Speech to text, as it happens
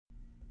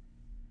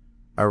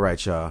All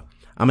right, y'all.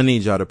 I'm going to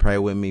need y'all to pray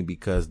with me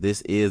because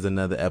this is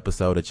another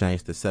episode to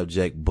change the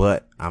subject,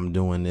 but I'm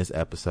doing this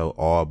episode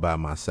all by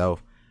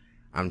myself.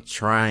 I'm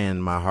trying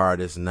my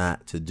hardest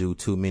not to do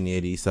too many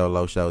of these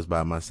solo shows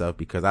by myself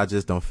because I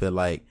just don't feel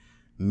like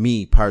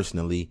me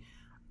personally,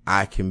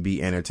 I can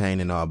be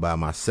entertaining all by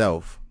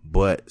myself,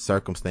 but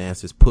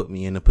circumstances put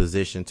me in a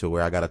position to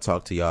where I got to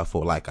talk to y'all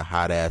for like a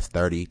hot ass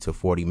 30 to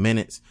 40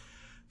 minutes.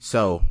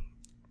 So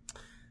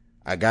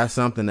I got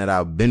something that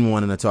I've been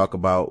wanting to talk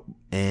about,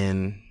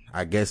 and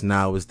I guess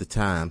now is the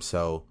time.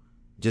 So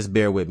just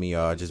bear with me,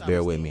 y'all. Just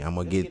bear with me. I'm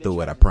going to get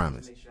through it. I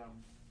promise.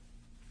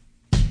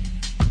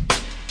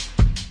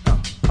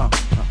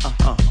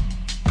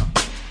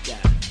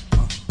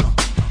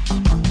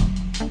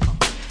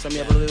 Turn me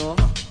up a little more.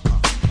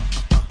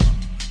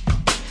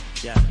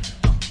 Yeah.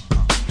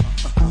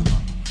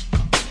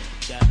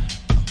 Yeah.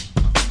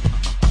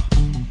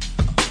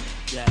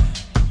 Yeah.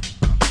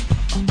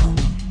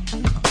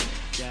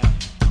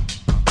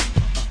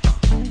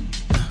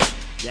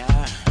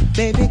 Yeah.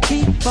 Baby,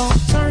 keep on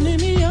turning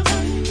me up.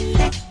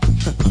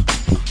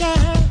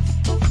 Yeah.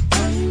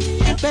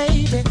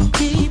 Baby,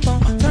 keep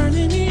on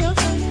turning me up.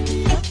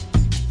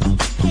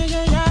 Yeah,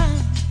 yeah, yeah.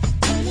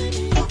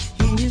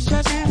 He is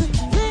just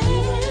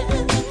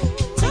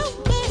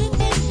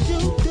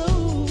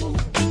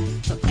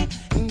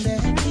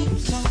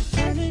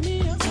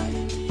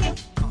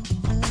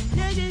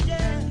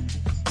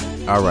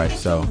All right,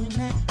 so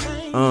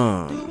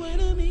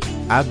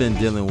I've been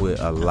dealing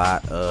with a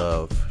lot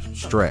of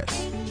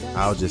stress.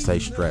 I'll just say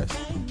stress.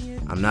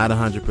 I'm not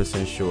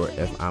 100% sure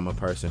if I'm a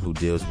person who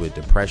deals with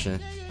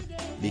depression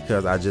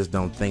because I just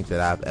don't think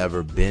that I've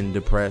ever been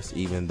depressed,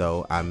 even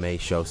though I may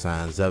show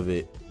signs of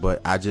it.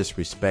 But I just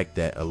respect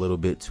that a little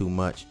bit too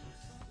much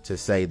to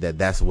say that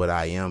that's what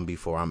I am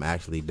before I'm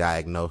actually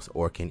diagnosed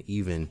or can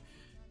even,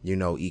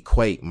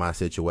 equate my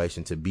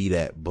situation to be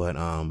that. But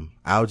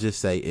I'll just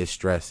say it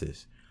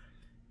stresses.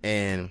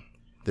 And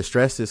the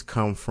stresses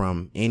come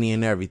from any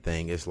and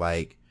everything. It's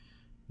like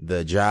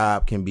the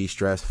job can be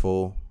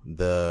stressful.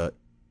 The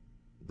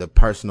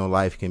personal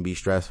life can be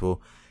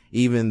stressful.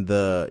 Even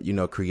the,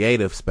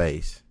 creative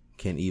space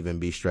can even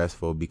be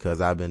stressful because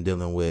I've been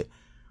dealing with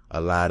a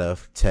lot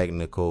of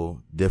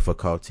technical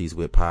difficulties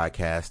with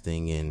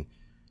podcasting and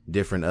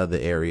different other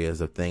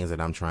areas of things that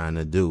I'm trying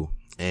to do.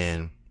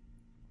 And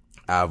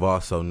I've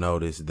also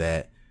noticed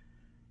that,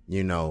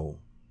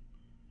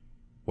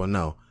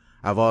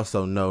 I've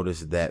also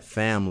noticed that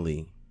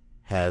family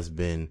has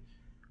been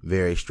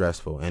very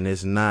stressful, and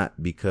it's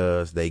not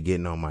because they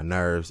getting on my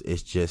nerves.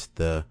 It's just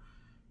the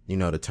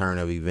turn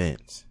of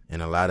events,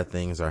 and a lot of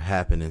things are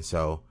happening.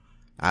 So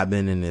I've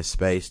been in this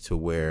space to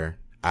where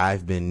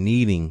I've been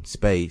needing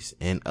space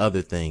and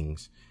other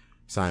things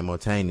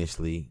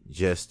simultaneously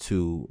just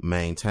to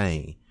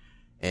maintain.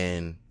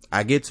 And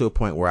I get to a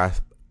point where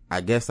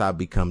I guess I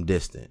become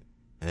distant,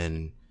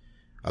 and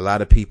a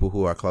lot of people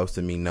who are close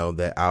to me know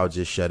that I'll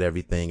just shut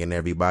everything and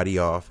everybody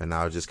off, and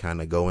I'll just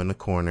kind of go in the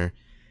corner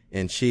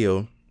and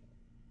chill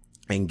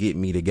and get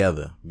me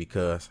together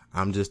because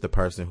I'm just the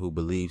person who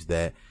believes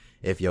that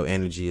if your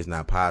energy is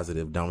not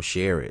positive, don't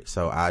share it.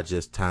 So I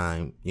just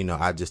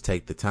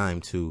take the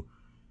time to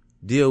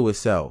deal with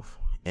self.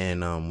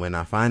 And when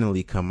I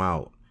finally come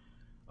out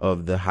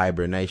of the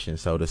hibernation,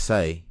 so to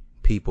say,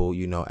 people,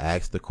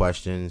 ask the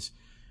questions.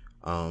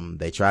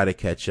 They try to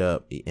catch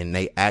up and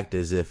they act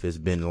as if it's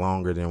been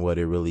longer than what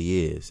it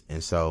really is.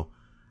 And so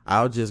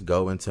I'll just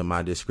go into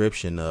my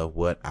description of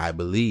what I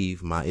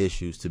believe my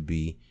issues to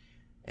be.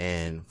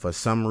 And for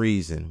some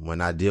reason, when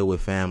I deal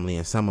with family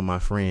and some of my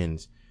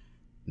friends,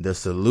 the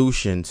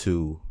solution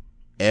to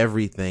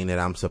everything that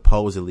I'm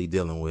supposedly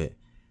dealing with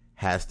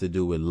has to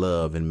do with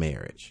love and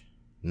marriage.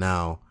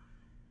 Now,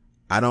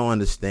 I don't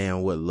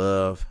understand what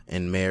love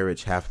and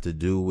marriage have to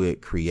do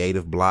with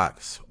creative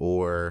blocks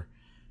or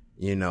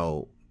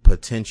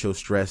potential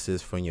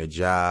stresses from your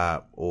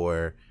job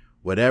or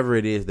whatever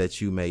it is that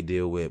you may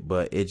deal with.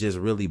 But it just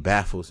really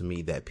baffles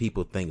me that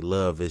people think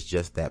love is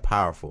just that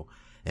powerful.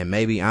 And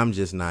maybe I'm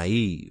just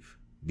naive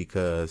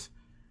because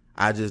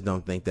I just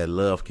don't think that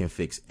love can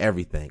fix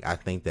everything. I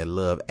think that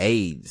love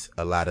aids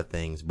a lot of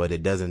things, but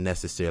it doesn't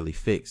necessarily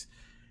fix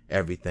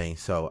everything.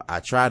 So I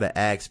try to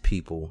ask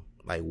people,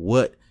 like,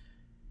 what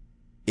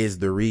is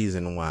the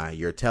reason why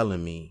you're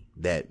telling me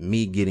that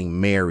me getting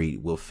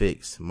married will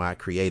fix my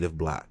creative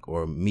block,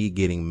 or me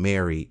getting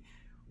married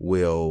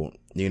will,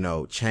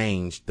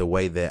 change the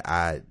way that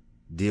I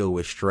deal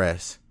with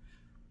stress?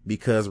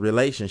 Because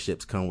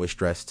relationships come with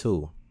stress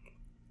too.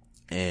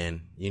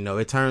 And,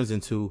 it turns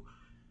into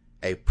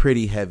a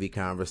pretty heavy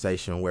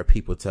conversation where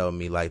people tell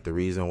me like the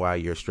reason why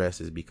you're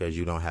stressed is because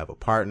you don't have a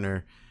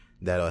partner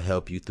that'll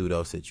help you through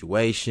those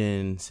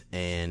situations.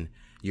 And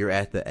you're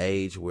at the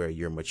age where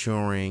you're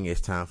maturing.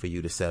 It's time for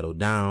you to settle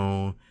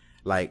down,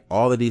 like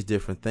all of these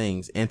different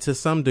things. And to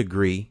some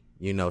degree,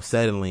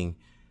 settling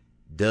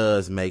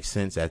does make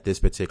sense at this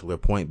particular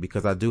point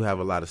because I do have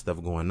a lot of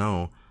stuff going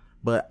on,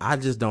 but I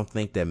just don't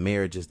think that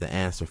marriage is the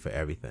answer for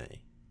everything.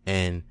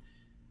 And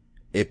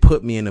it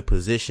put me in a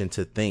position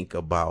to think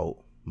about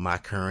my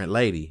current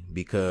lady,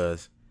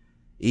 because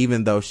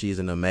even though she's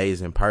an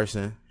amazing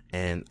person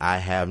and I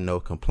have no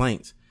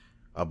complaints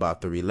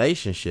about the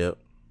relationship,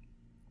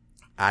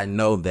 I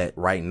know that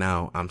right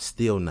now I'm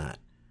still not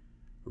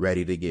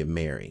ready to get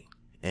married.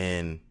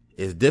 And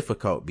it's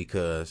difficult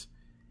because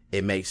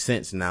it makes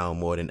sense now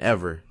more than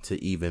ever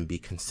to even be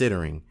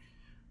considering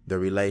the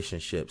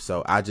relationship.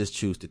 So I just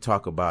choose to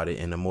talk about it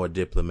in a more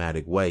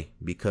diplomatic way,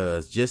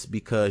 because just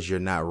because you're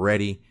not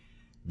ready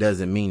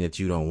doesn't mean that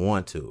you don't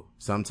want to.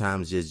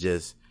 Sometimes it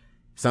just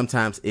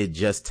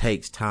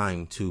takes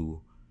time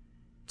to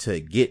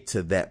get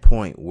to that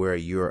point where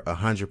you're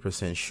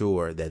 100%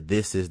 sure that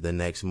this is the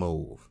next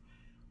move.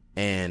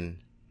 And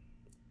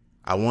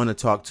I want to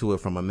talk to it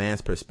from a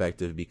man's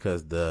perspective,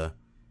 because the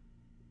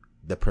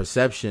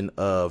perception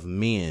of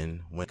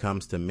men when it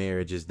comes to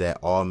marriage is that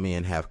all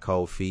men have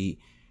cold feet.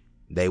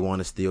 They want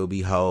to still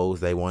be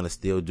hoes. They want to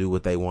still do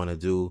what they want to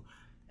do.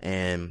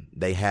 And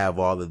they have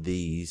all of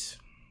these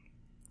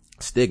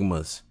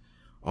stigmas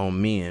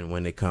on men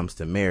when it comes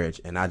to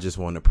marriage. And I just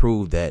want to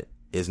prove that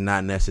it's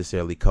not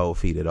necessarily cold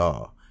feet at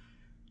all.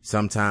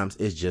 Sometimes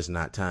it's just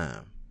not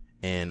time.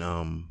 And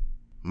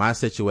my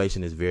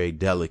situation is very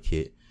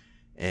delicate,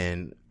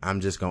 and I'm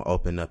just going to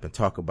open up and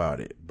talk about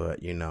it.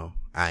 But, you know,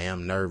 I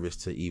am nervous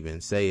to even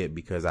say it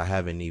because I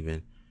haven't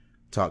even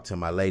talked to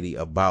my lady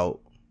about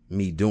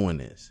me doing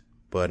this.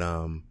 But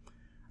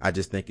I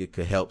just think it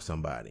could help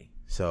somebody.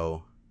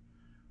 So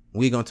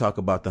we're going to talk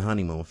about the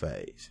honeymoon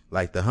phase.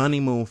 Like, the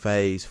honeymoon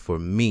phase for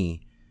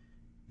me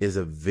is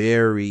a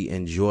very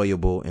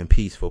enjoyable and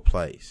peaceful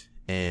place.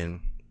 And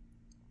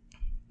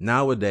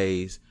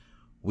nowadays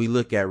we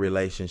look at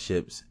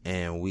relationships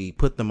and we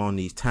put them on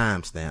these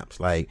timestamps.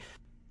 Like,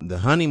 the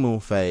honeymoon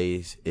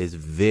phase is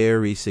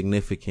very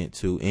significant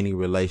to any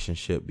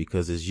relationship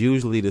because it's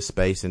usually the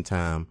space and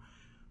time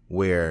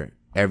where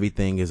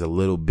everything is a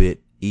little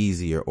bit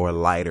easier or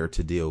lighter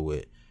to deal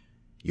with.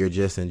 You're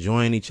just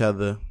enjoying each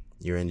other.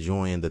 You're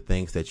enjoying the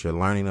things that you're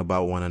learning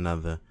about one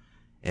another.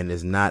 And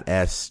it's not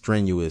as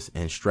strenuous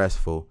and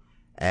stressful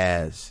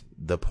as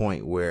the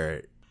point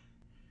where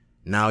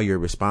now you're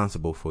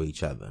responsible for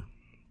each other.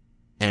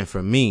 And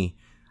for me,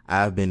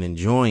 I've been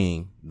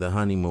enjoying the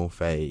honeymoon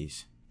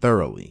phase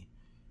thoroughly.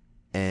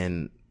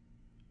 And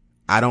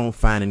I don't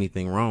find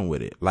anything wrong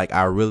with it. Like,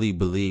 I really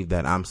believe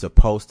that I'm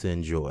supposed to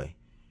enjoy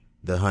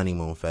the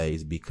honeymoon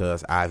phase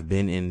because I've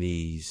been in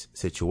these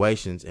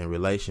situations and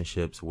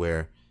relationships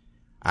where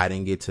I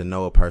didn't get to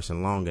know a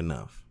person long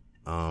enough.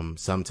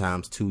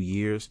 Sometimes 2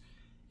 years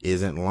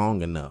isn't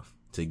long enough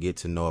to get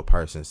to know a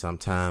person.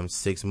 Sometimes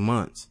 6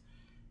 months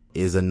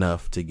is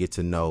enough to get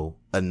to know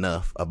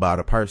enough about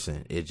a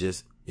person. It's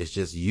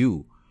just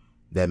you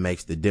that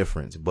makes the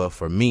difference. But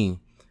for me,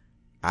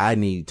 I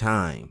need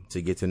time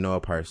to get to know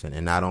a person,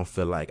 and I don't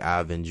feel like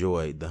I've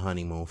enjoyed the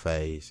honeymoon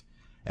phase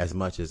as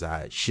much as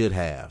I should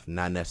have.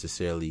 Not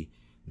necessarily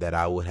that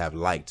I would have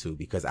liked to,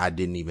 because I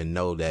didn't even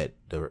know that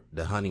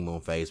the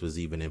honeymoon phase was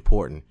even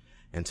important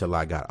until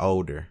I got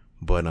older.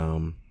 But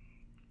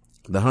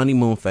the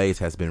honeymoon phase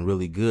has been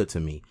really good to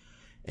me,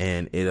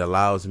 and it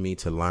allows me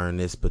to learn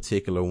this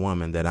particular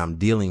woman that I'm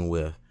dealing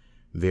with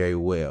very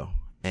well.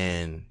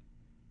 And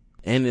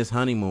in this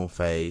honeymoon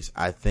phase,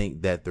 I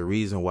think that the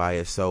reason why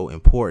it's so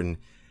important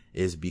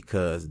is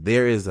because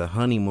there is a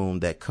honeymoon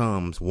that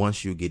comes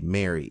once you get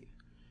married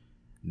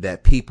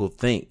that people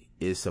think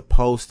is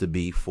supposed to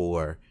be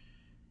for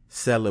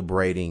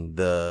celebrating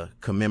the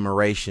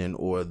commemoration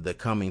or the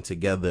coming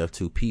together of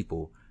two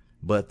people.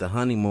 But the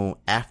honeymoon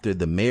after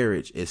the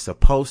marriage is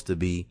supposed to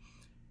be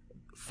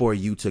for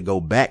you to go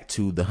back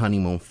to the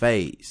honeymoon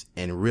phase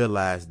and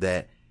realize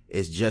that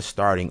it's just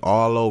starting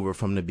all over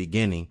from the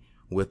beginning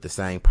with the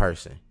same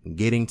person,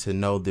 getting to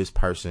know this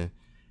person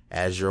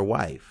as your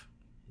wife,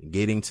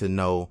 getting to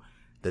know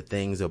the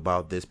things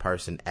about this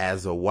person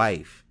as a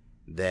wife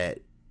that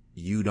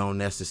you don't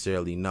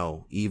necessarily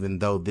know, even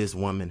though this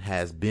woman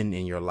has been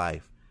in your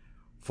life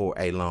for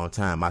a long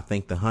time. I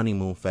think the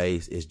honeymoon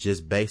phase is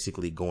just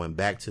basically going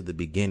back to the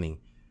beginning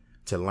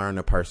to learn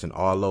a person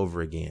all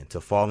over again,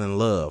 to fall in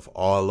love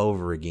all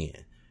over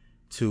again,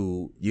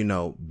 to,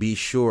 be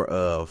sure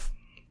of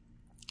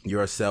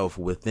yourself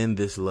within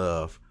this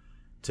love,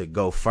 to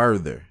go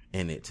further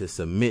in it, to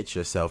submit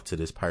yourself to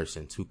this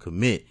person, to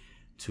commit,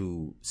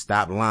 to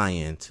stop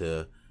lying,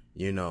 to,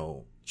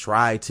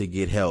 try to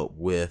get help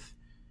with,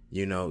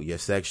 your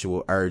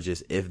sexual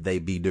urges if they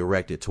be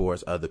directed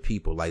towards other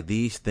people. Like,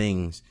 these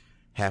things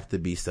have to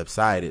be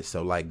subsided.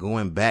 So, like,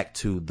 going back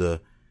to the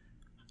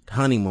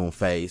honeymoon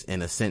phase,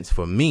 in a sense,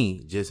 for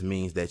me, just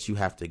means that you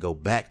have to go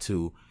back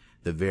to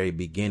the very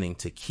beginning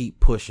to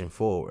keep pushing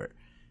forward.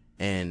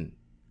 And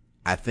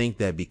I think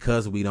that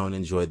because we don't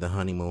enjoy the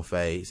honeymoon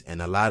phase,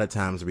 and a lot of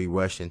times we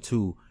rush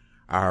into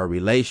our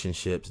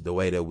relationships the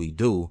way that we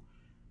do,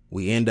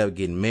 we end up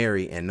getting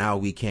married, and now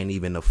we can't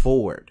even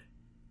afford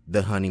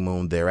the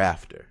honeymoon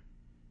thereafter.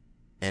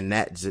 And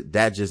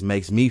that just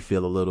makes me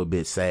feel a little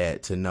bit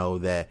sad to know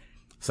that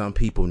some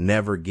people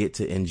never get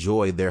to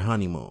enjoy their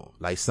honeymoon.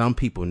 Like, some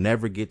people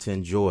never get to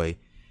enjoy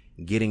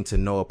getting to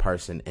know a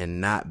person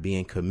and not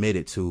being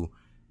committed to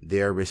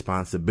their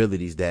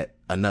responsibilities that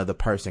another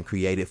person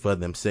created for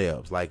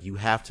themselves. Like, you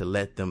have to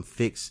let them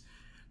fix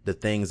the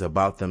things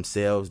about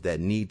themselves that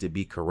need to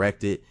be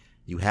corrected.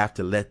 You have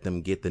to let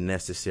them get the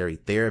necessary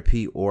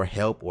therapy or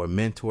help or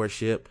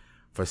mentorship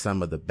for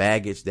some of the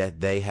baggage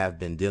that they have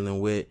been dealing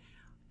with.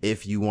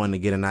 If you want to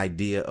get an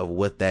idea of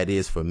what that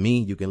is for me,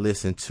 you can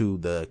listen to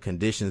the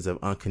Conditions of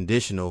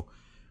Unconditional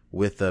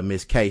with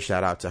Miss K.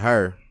 Shout out to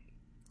her.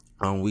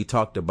 We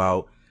talked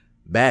about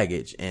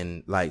baggage,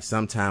 and like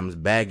sometimes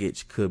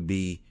baggage could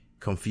be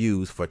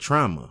confused for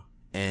trauma,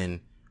 and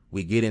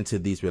we get into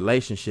these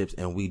relationships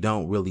and we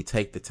don't really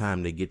take the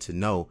time to get to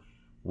know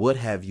what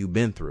have you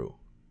been through.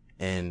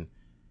 And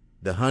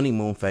the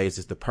honeymoon phase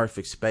is the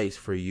perfect space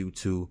for you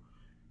to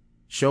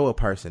show a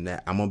person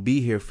that I'm going to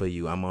be here for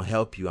you. I'm going to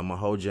help you. I'm going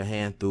to hold your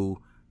hand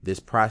through this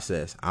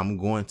process. I'm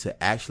going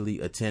to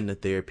actually attend the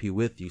therapy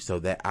with you so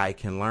that I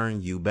can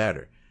learn you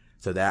better,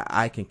 so that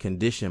I can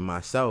condition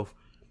myself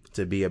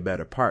to be a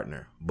better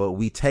partner. But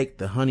we take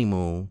the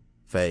honeymoon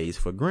phase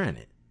for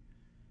granted.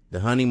 The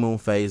honeymoon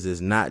phase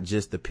is not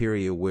just the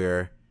period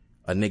where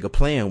a nigga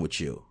playing with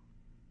you.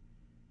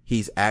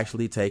 He's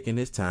actually taking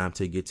his time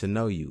to get to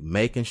know you,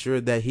 making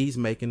sure that he's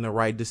making the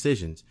right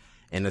decisions.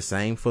 And the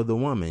same for the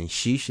woman.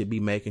 She should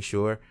be making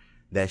sure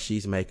that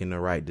she's making the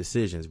right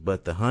decisions.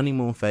 But the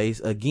honeymoon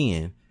phase,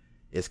 again,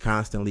 is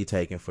constantly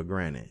taken for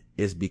granted.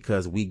 It's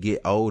because we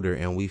get older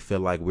and we feel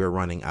like we're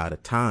running out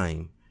of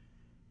time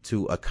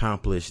to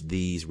accomplish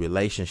these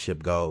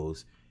relationship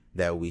goals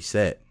that we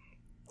set.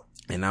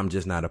 And I'm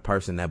just not a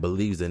person that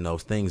believes in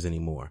those things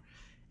anymore.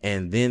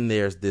 And then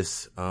there's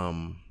this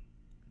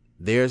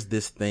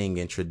thing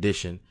in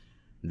tradition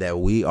that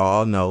we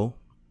all know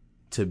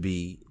to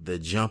be the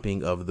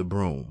jumping of the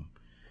broom.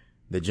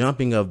 The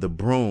jumping of the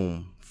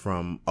broom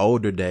from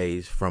older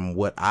days, from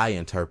what I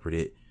interpret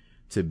it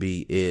to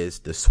be, is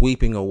the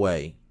sweeping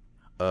away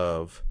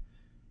of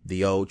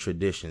the old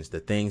traditions, the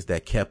things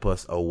that kept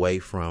us away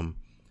from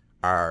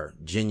our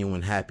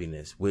genuine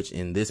happiness, which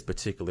in this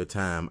particular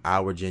time,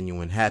 our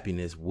genuine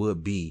happiness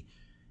would be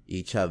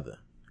each other.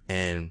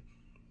 And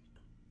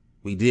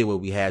we did what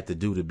we had to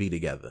do to be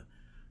together.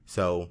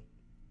 So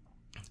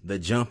the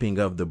jumping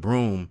of the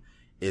broom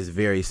is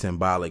very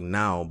symbolic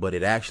now, but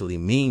it actually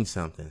means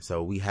something.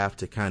 So we have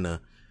to kind of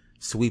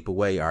sweep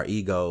away our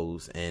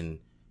egos and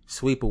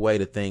sweep away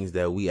the things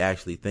that we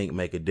actually think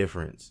make a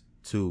difference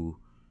to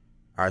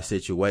our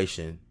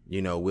situation,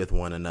 with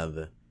one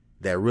another,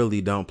 that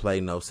really don't play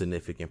no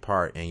significant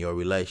part in your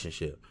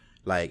relationship.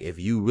 Like, if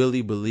you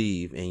really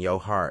believe in your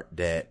heart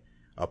that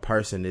a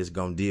person is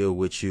going to deal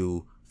with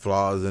you,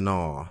 flaws and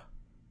all,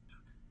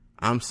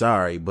 I'm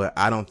sorry, but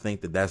I don't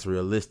think that that's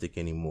realistic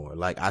anymore.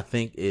 Like, I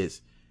think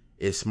it's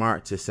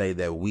smart to say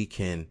that we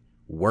can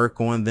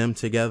work on them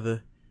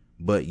together,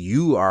 but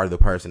you are the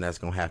person that's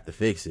going to have to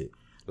fix it.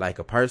 Like,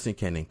 a person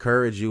can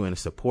encourage you and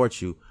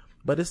support you,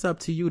 but it's up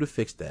to you to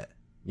fix that,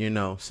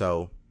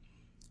 So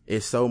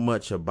it's so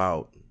much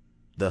about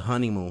the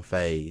honeymoon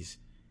phase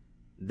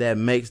that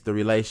makes the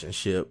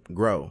relationship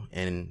grow.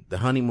 And the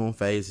honeymoon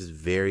phase is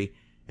very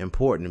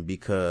important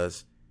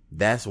because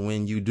that's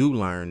when you do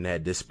learn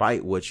that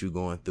despite what you're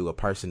going through, a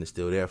person is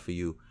still there for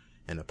you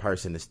and a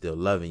person is still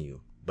loving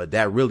you. But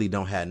that really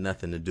don't have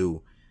nothing to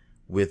do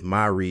with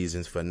my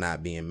reasons for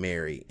not being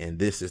married. And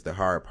this is the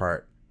hard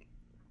part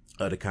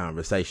of the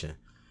conversation.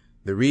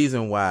 The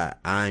reason why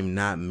I'm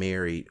not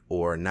married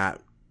or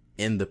not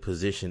in the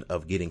position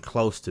of getting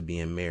close to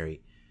being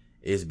married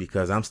is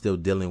because I'm still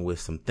dealing with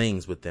some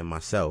things within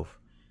myself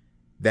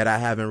that I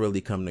haven't really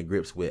come to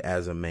grips with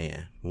as a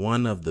man.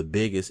 One of the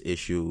biggest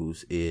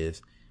issues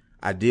is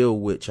I deal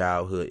with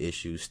childhood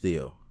issues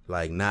still,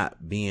 like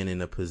not being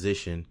in a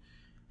position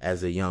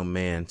as a young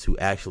man to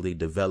actually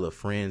develop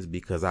friends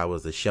because I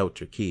was a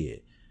sheltered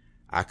kid.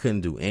 I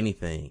couldn't do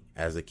anything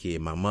as a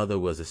kid. My mother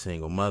was a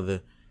single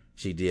mother.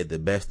 She did the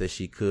best that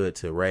she could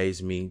to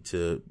raise me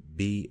to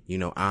be,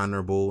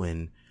 honorable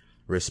and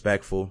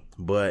respectful.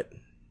 But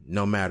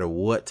no matter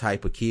what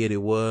type of kid it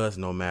was,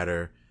 no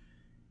matter,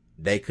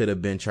 they could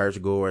have been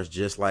churchgoers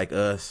just like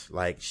us.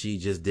 Like, she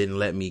just didn't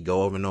let me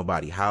go over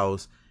nobody's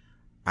house.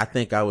 I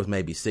think I was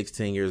maybe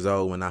 16 years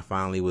old when I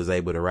finally was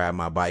able to ride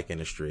my bike in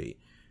the street.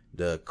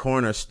 The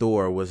corner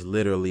store was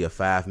literally a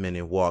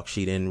 5-minute walk.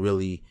 She didn't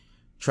really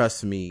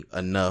trust me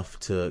enough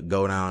to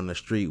go down the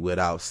street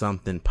without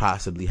something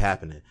possibly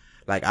happening.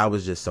 Like, I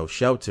was just so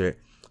sheltered.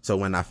 So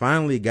when I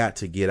finally got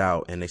to get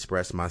out and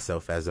express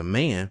myself as a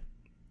man,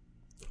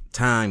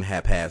 time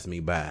had passed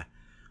me by.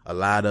 A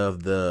lot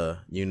of the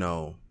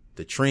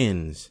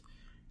trends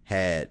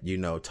had,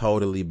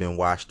 totally been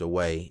washed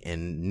away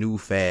and new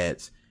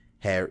fads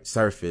had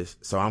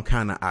surfaced. So I'm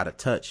kind of out of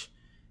touch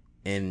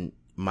in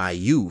my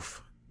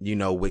youth,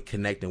 with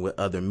connecting with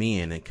other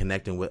men and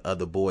connecting with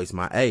other boys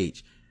my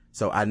age.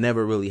 So I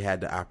never really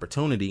had the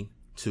opportunity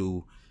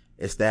to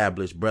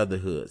establish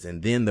brotherhoods.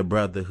 And then the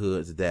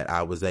brotherhoods that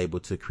I was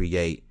able to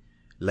create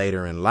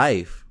later in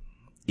life,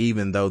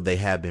 even though they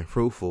have been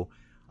fruitful,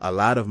 a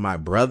lot of my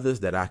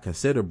brothers that I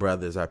consider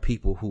brothers are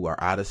people who are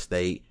out of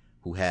state,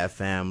 who have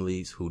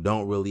families, who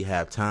don't really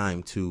have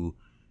time to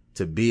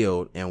to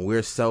build. And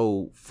we're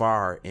so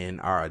far in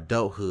our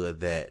adulthood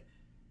that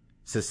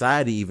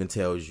society even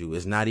tells you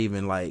it's not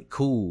even like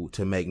cool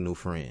to make new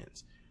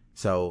friends.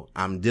 So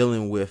I'm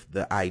dealing with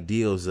the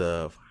ideals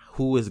of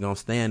who is going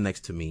to stand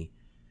next to me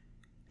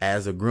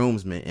as a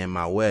groomsman in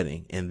my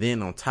wedding. And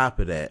then on top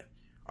of that,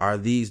 are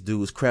these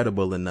dudes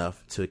credible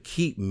enough to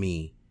keep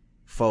me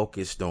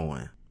focused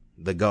on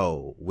the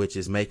goal, which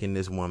is making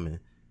this woman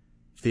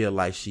feel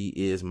like she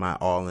is my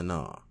all in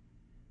all?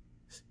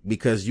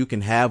 Because you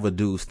can have a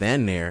dude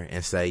stand there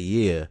and say,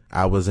 yeah,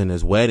 I was in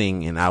his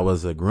wedding and I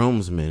was a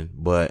groomsman,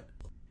 but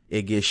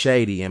it gets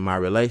shady in my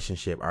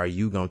relationship. Are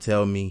you going to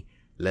tell me,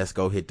 let's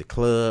go hit the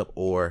club?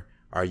 Or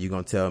are you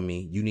going to tell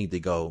me you need to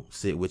go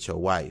sit with your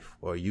wife,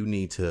 or you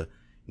need to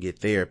get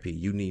therapy?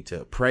 You need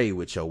to pray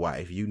with your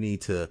wife. You need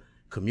to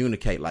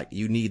communicate. Like,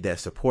 you need that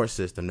support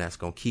system that's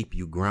going to keep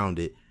you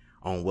grounded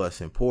on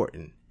what's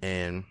important.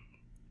 And,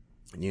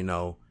 you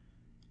know,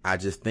 I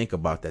just think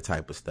about that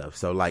type of stuff.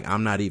 So like,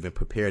 I'm not even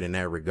prepared in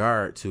that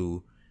regard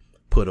to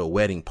put a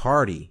wedding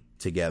party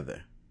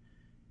together.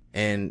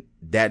 And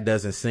that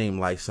doesn't seem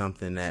like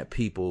something that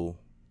people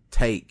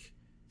take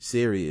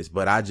serious,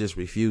 but I just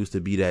refuse to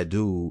be that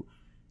dude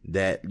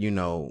that, you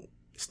know,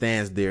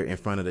 stands there in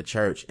front of the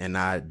church and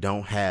I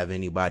don't have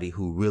anybody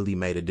who really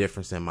made a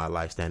difference in my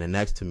life standing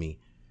next to me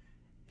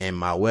in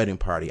my wedding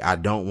party. I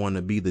don't want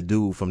to be the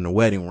dude from the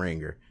wedding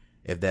ringer,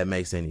 if that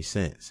makes any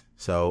sense.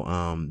 So,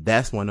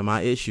 that's one of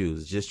my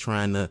issues, just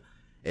trying to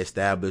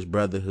establish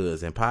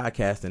brotherhoods, and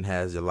podcasting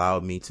has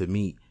allowed me to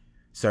meet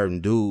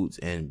certain dudes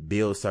and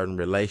build certain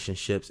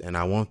relationships. And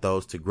I want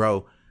those to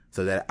grow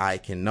so that I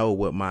can know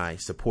what my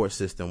support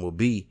system will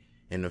be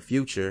in the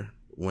future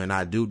when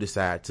I do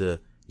decide to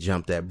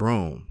jump that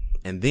broom.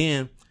 And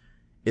then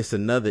it's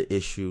another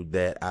issue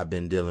that I've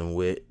been dealing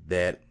with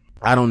that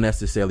I don't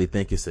necessarily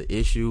think it's an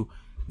issue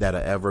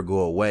that'll ever go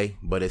away,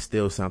 but it's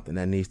still something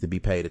that needs to be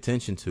paid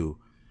attention to.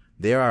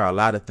 There are a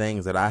lot of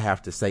things that I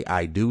have to say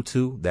I do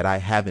to that I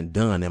haven't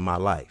done in my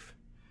life,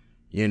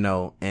 you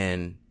know,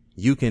 and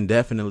you can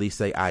definitely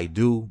say I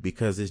do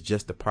because it's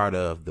just a part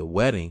of the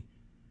wedding,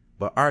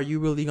 but are you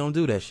really going to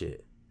do that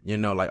shit? You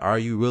know, like, are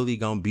you really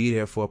going to be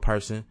there for a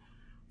person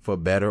for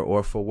better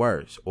or for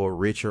worse, or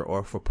richer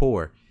or for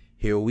poor?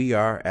 Here we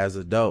are as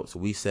adults.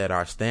 We set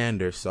our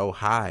standards so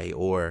high,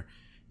 or,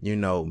 you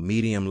know,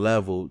 medium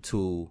level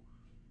to,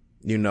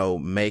 you know,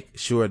 make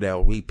sure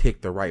that we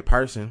pick the right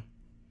person.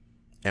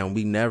 And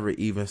we never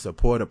even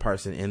support a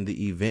person in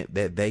the event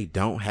that they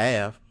don't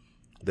have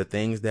the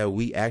things that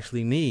we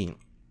actually need.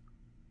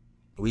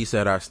 We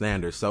set our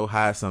standards so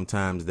high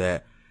sometimes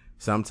that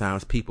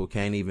sometimes people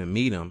can't even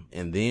meet them.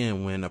 And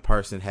then when a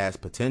person has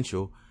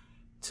potential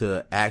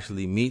to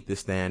actually meet the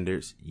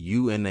standards,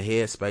 you in the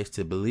headspace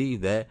to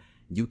believe that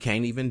you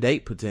can't even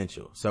date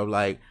potential. So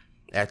like,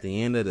 at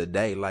the end of the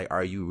day, like,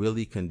 are you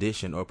really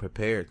conditioned or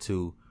prepared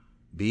to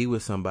be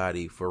with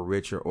somebody for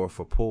richer or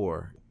for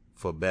poor,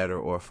 for better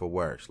or for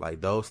worse?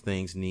 Like, those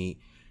things need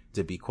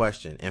to be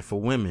questioned. And for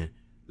women,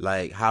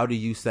 like, how do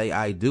you say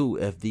I do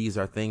if these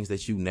are things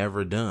that you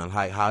never done?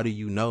 Like, how do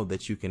you know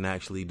that you can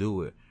actually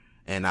do it?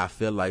 And I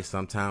feel like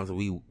sometimes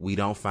we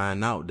don't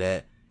find out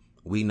that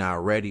we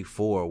not ready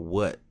for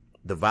what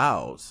the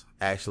vows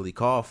actually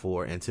call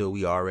for until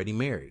we already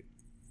married.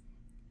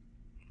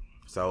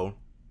 So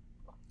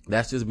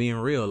that's just being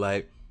real.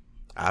 Like,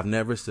 I've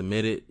never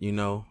submitted, you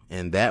know,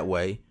 in that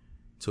way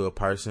to a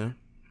person.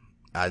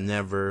 I've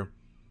never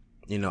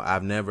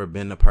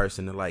been the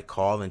person to like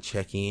call and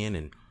check in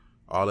and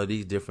all of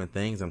these different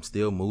things. I'm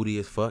still moody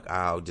as fuck.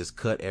 I'll just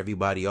cut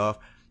everybody off.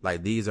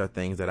 Like, these are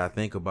things that I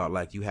think about.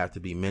 Like, you have to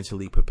be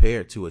mentally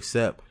prepared to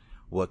accept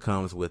what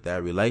comes with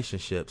that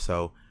relationship.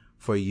 So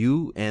for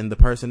you and the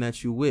person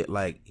that you with,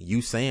 like,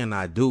 you saying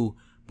I do,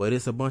 but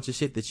it's a bunch of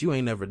shit that you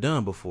ain't never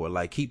done before.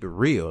 Like, keep it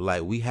real.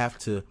 Like, we have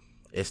to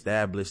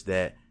establish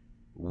that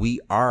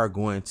we are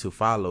going to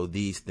follow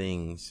these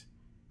things,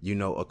 you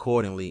know,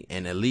 accordingly,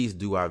 and at least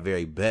do our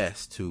very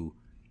best to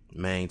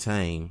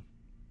maintain,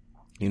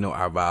 you know,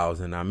 our vows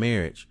and our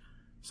marriage.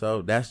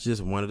 So that's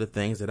just one of the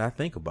things that I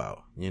think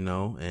about, you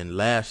know. And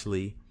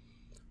lastly,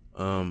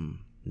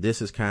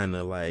 this is kind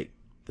of like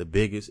the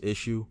biggest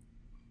issue,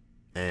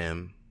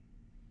 and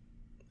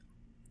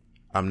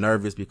I'm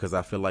nervous because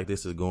I feel like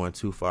this is going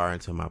too far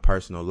into my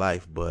personal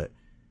life, but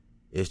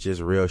it's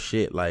just real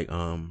shit. Like,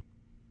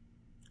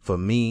 for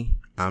me,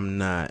 I'm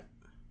not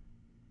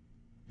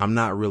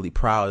really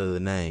proud of the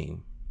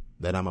name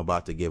that I'm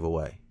about to give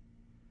away,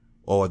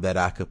 or that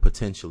I could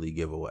potentially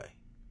give away.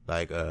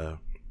 Like,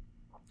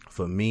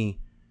 for me,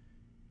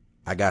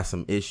 I got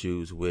some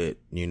issues with,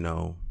 you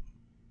know,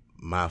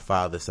 my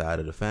father's side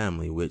of the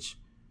family, which,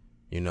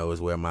 you know,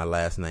 is where my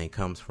last name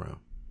comes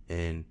from.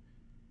 And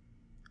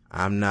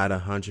I'm not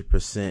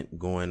 100%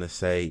 going to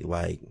say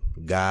like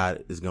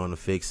God is going to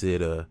fix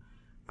it, or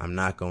I'm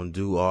not going to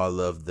do all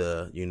of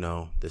the, you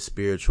know, the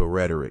spiritual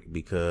rhetoric,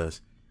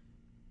 because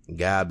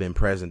God been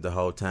present the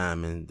whole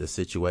time and the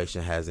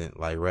situation hasn't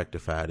like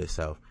rectified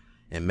itself.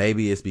 And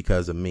maybe it's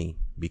because of me,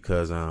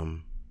 because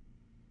I'm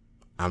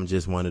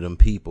just one of them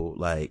people.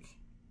 Like,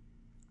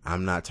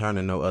 I'm not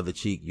turning no other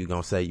cheek. You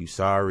gonna say you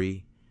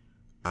sorry.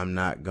 I'm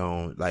not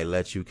gonna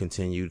let you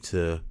continue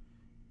to,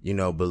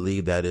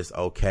 believe that it's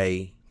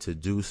okay to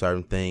do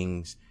certain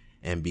things.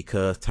 And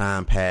because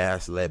time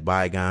passed, let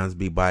bygones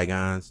be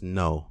bygones.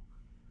 No,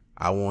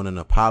 I want an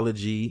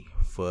apology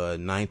for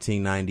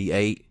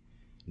 1998,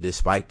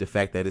 despite the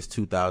fact that it's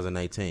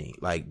 2018.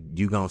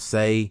 You gonna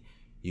say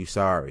you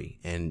sorry.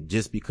 And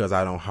just because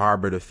I don't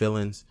harbor the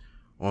feelings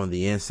on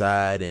the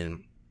inside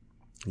and,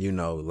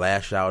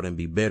 lash out and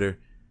be bitter,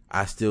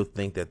 I still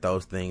think that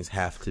those things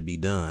have to be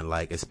done,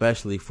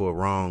 especially for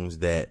wrongs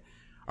that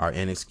are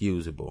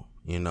inexcusable,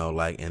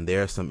 and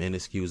there are some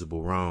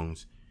inexcusable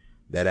wrongs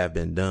that have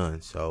been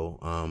done. So,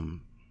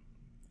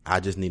 I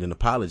just need an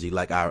apology,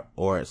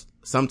 or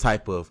some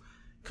type of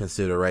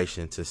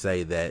consideration to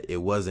say that it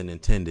wasn't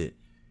intended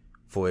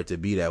for it to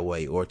be that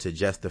way, or to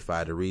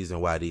justify the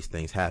reason why these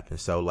things happen.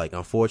 So,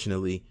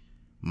 unfortunately,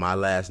 my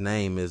last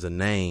name is a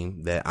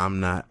name that I'm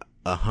not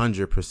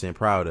 100%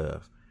 proud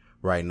of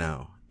right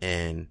now.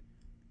 And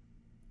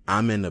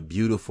I'm in a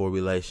beautiful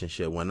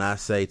relationship. When I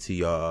say to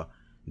y'all,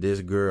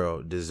 this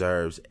girl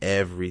deserves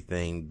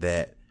everything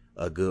that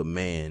a good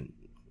man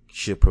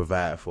should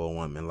provide for a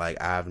woman.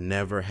 I've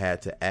never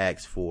had to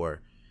ask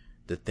for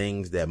the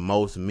things that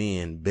most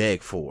men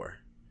beg for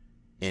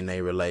in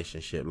a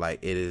relationship.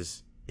 It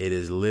is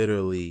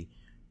literally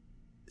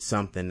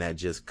something that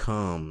just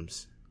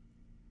comes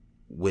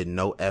with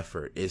no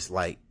effort. It's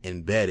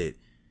embedded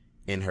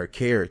in her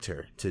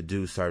character to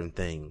do certain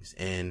things.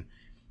 And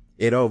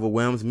it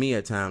overwhelms me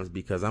at times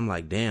because I'm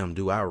like, damn,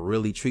 do I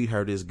really treat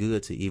her this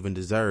good to even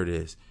deserve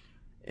this?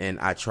 And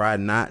I try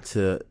not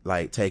to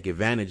take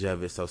advantage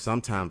of it. So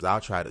sometimes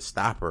I'll try to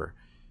stop her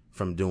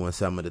from doing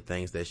some of the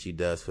things that she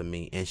does for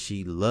me. And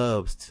she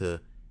loves to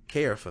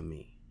care for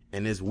me.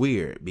 And it's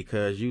weird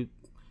because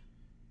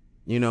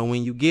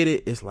when you get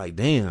it, it's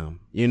damn,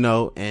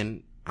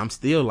 and I'm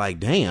still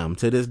damn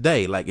to this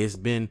day. It's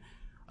been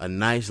a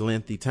nice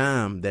lengthy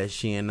time that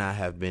she and I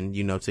have been,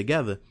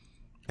 together.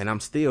 And I'm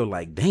still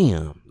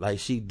damn,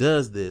 she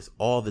does this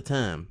all the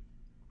time.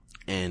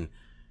 And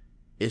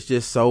it's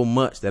just so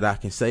much that I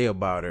can say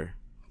about her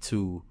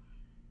to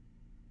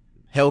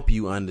help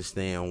you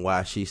understand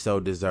why she's so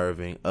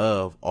deserving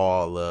of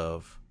all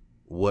of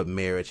what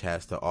marriage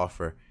has to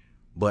offer.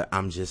 But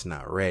I'm just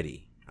not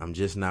ready. I'm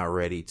just not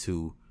ready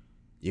to,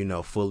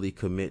 fully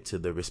commit to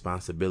the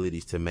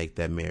responsibilities to make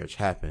that marriage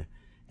happen.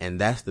 And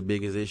that's the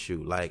biggest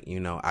issue.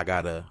 I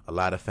got a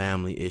lot of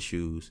family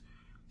issues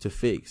to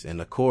fix.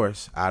 And of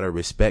course, out of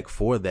respect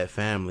for that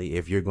family,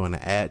 if you're going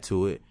to add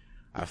to it,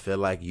 I feel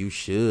like you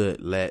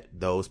should let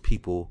those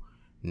people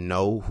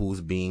know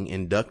who's being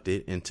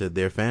inducted into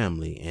their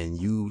family.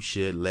 And you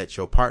should let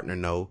your partner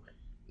know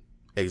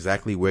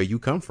exactly where you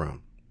come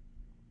from,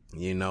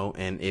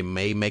 and it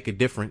may make a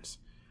difference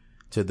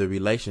to the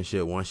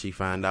relationship once she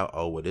find out,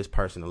 oh, well, this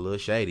person a little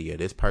shady, or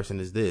this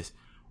person is this,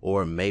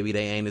 or maybe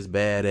they ain't as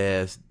bad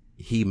as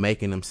he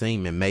making them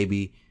seem, and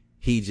maybe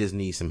he just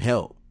needs some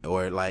help,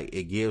 or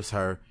it gives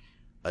her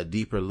a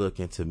deeper look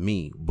into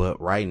me.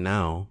 But right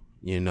now,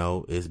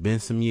 it's been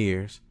some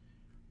years,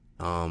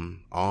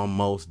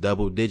 almost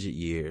double-digit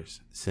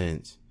years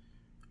since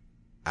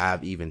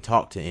I've even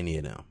talked to any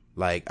of them.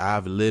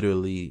 I've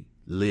literally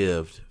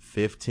lived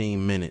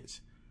 15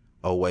 minutes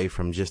away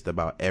from just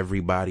about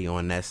everybody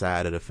on that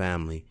side of the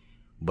family,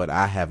 but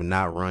I have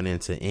not run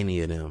into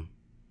any of them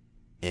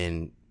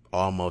in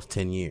almost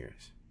 10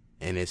 years.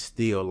 And it's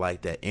still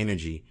that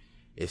energy.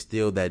 It's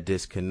still that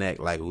disconnect.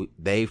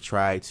 They've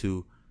tried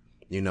to,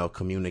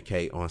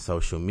 communicate on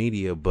social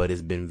media, but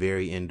it's been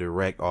very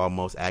indirect,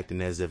 almost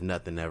acting as if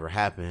nothing ever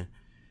happened.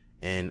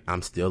 And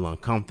I'm still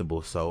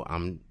uncomfortable. So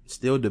I'm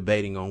still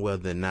debating on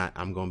whether or not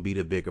I'm going to be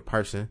the bigger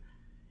person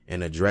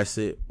and address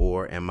it,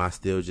 or am I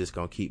still just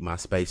going to keep my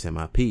space and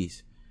my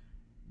peace?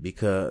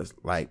 Because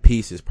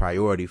peace is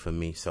priority for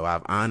me. So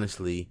I've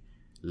honestly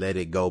let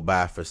it go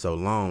by for so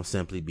long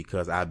simply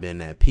because I've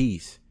been at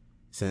peace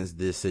since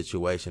this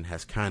situation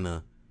has kind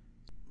of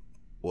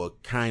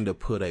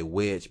put a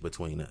wedge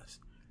between us.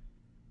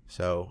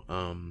 So,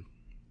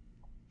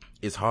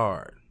 it's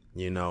hard,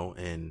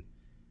 and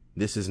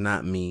this is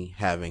not me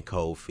having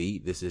cold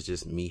feet. This is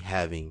just me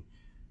having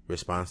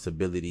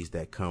responsibilities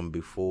that come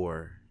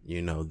before,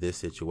 this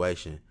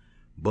situation.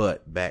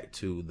 But back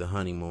to the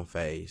honeymoon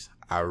phase.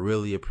 I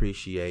really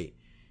appreciate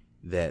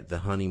that the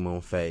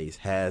honeymoon phase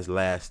has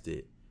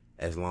lasted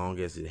as long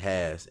as it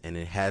has, and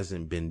it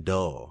hasn't been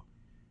dull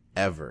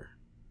ever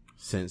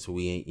since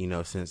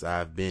since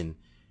I've been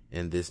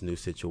in this new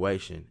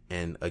situation.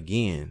 And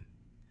again,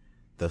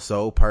 the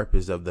sole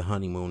purpose of the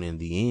honeymoon in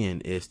the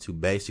end is to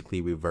basically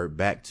revert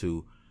back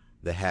to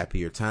the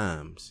happier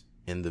times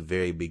in the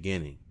very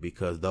beginning,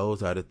 because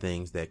those are the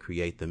things that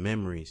create the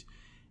memories.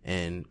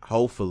 And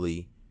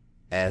hopefully,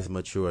 as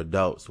mature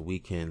adults, we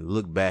can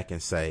look back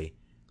and say,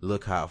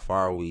 look how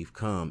far we've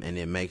come, and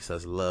it makes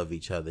us love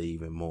each other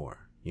even more.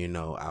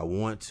 I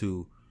want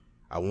to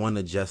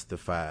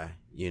justify,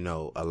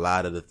 a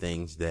lot of the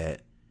things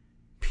that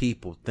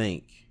people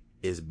think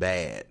is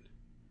bad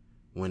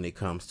when it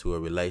comes to a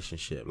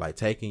relationship. Like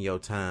taking your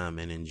time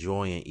and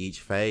enjoying each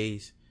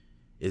phase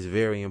is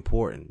very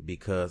important,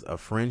 because a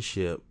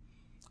friendship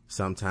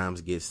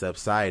sometimes gets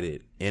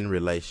subsided in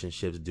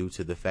relationships due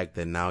to the fact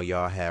that now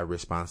y'all have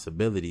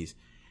responsibilities,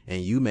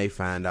 and you may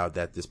find out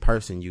that this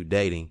person you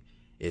dating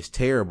is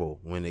terrible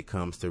when it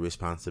comes to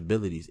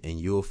responsibilities, and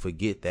you'll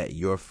forget that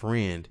your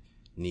friend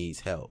needs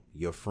help.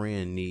 Your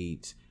friend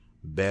needs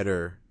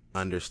better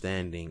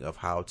understanding of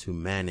how to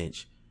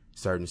manage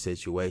certain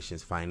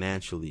situations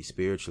financially,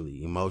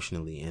 spiritually,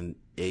 emotionally, and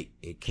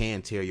it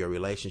can tear your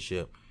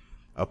relationship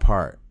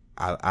apart.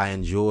 I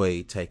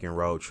enjoy taking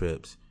road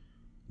trips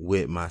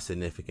with my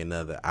significant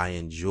other. I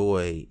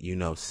enjoy,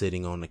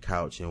 sitting on the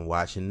couch and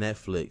watching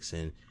Netflix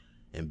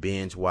and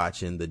binge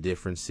watching the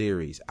different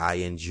series. I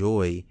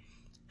enjoy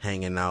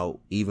hanging out,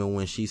 even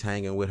when she's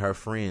hanging with her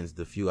friends,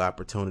 the few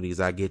opportunities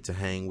I get to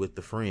hang with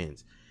the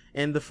friends.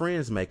 And the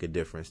friends make a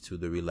difference to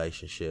the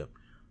relationship.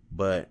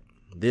 But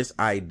this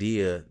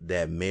idea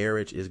that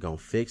marriage is going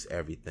to fix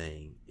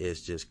everything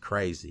is just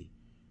crazy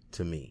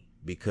to me,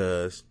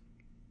 because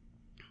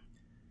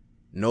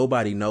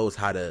nobody knows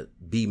how to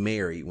be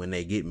married when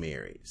they get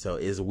married. So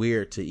it's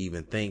weird to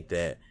even think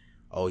that,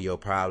 oh, your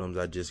problems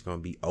are just going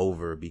to be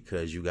over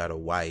because you got a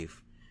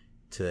wife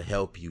to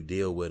help you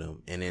deal with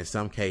them. And in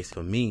some case,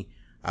 for me,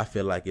 I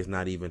feel like it's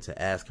not even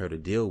to ask her to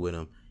deal with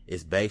them.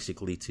 It's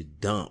basically to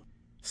dump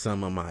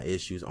some of my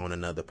issues on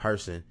another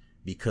person,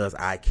 because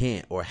I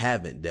can't or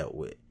haven't dealt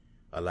with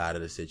a lot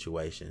of the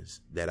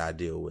situations that I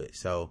deal with.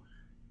 So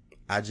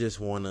I just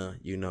want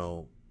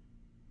to,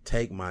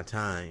 take my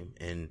time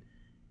and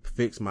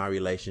fix my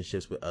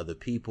relationships with other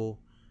people,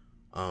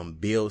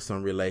 build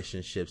some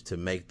relationships to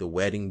make the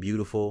wedding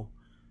beautiful.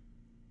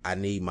 I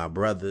need my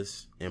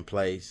brothers in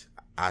place.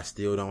 I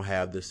still don't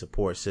have the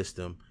support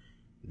system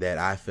that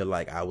I feel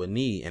like I would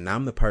need. And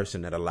I'm the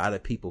person that a lot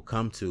of people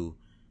come to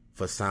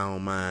for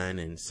sound mind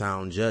and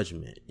sound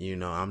judgment.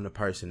 I'm the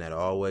person that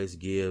always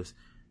gives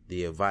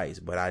the advice,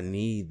 but I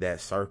need that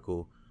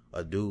circle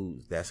of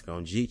dudes that's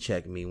going to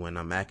G-check me when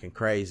I'm acting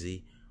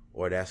crazy,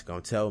 or that's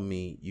going to tell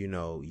me, you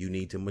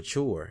need to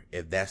mature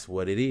if that's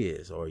what it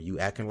is, or you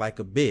acting like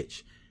a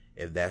bitch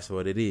if that's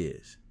what it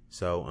is.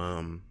 So,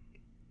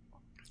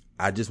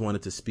 I just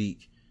wanted to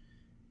speak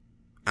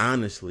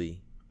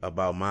honestly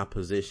about my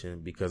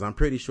position, because I'm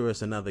pretty sure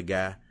it's another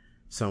guy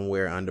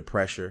somewhere under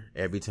pressure.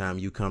 Every time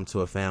you come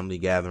to a family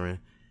gathering,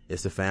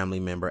 it's a family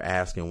member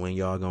asking when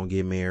y'all gonna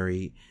get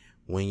married,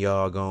 when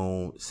y'all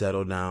gonna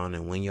settle down,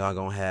 and when y'all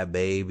gonna have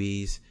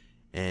babies.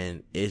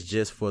 And it's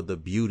just for the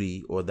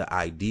beauty or the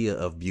idea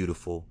of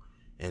beautiful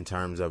in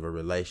terms of a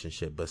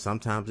relationship. But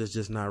sometimes it's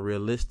just not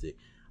realistic.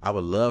 I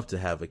would love to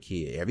have a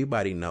kid.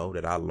 Everybody know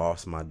that I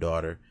lost my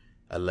daughter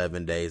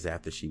 11 days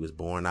after she was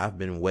born. I've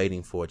been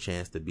waiting for a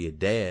chance to be a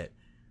dad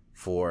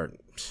for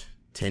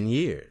 10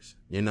 years.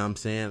 You know what I'm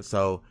saying?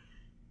 So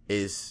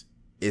it's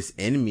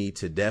in me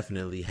to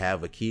definitely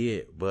have a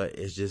kid, but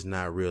it's just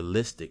not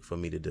realistic for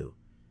me to do.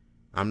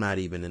 I'm not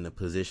even in a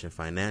position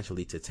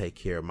financially to take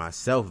care of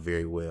myself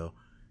very well.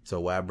 So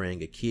why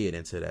bring a kid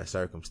into that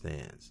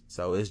circumstance?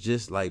 So it's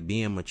just like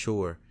being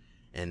mature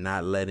and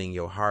not letting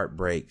your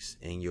heartbreaks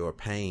and your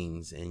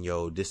pains and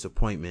your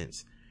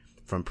disappointments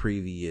from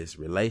previous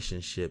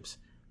relationships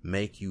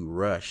make you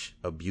rush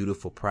a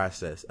beautiful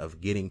process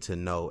of getting to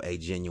know a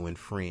genuine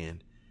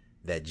friend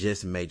that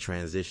just may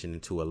transition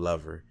into a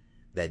lover,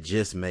 that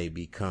just may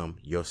become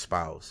your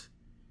spouse.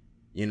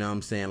 You know what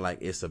I'm saying? Like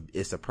it's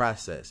a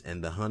process,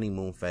 and the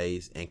honeymoon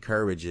phase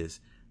encourages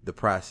the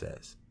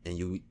process, and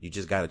you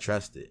just got to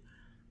trust it.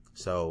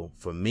 So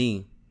for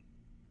me,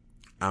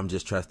 I'm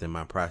just trusting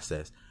my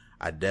process.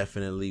 I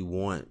definitely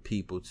want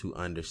people to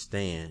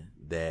understand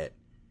that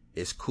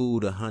it's cool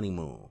to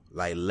honeymoon.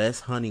 Like,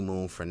 let's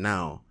honeymoon for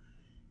now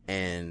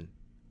and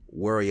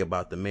worry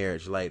about the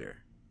marriage later.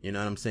 You know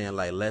what I'm saying?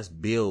 Like, let's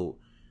build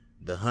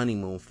the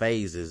honeymoon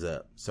phases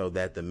up so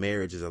that the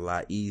marriage is a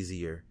lot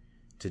easier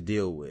to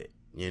deal with,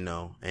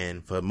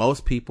 and for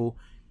most people,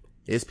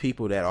 it's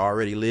people that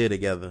already live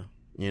together,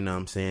 you know what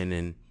I'm saying?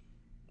 And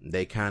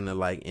they kind of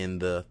like in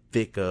the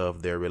thick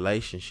of their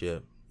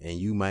relationship, and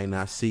you might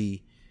not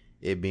see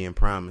it being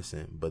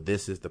promising, but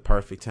this is the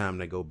perfect time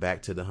to go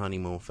back to the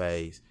honeymoon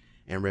phase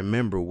and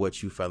remember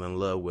what you fell in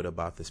love with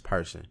about this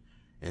person,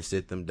 and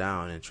sit them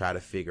down and try to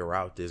figure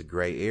out this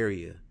gray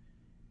area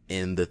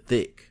in the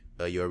thick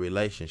of your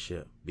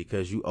relationship,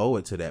 because you owe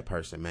it to that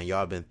person, man.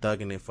 Y'all been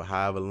thugging it for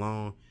however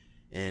long,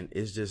 and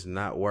it's just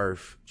not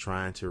worth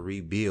trying to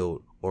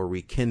rebuild or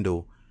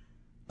rekindle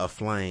a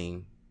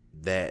flame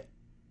that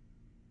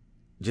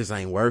just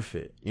ain't worth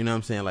it. You know what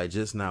I'm saying? Like,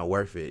 just not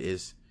worth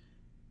it.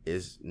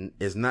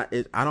 It's not,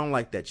 I don't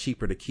like that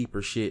cheaper to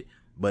keeper shit,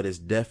 but it's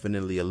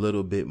definitely a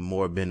little bit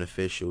more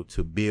beneficial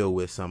to build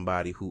with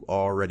somebody who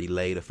already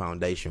laid a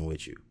foundation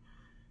with you.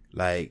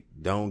 Like,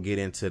 don't get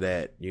into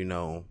that,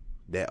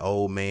 that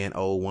old man,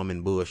 old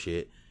woman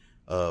bullshit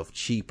of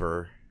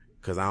cheaper,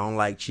 because I don't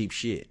like cheap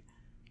shit.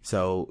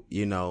 So,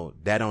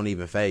 that don't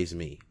even faze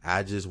me.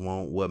 I just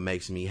want what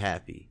makes me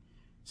happy.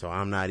 So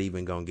I'm not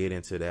even going to get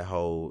into that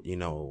whole,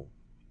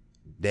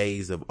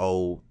 days of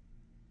old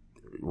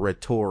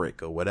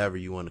rhetoric or whatever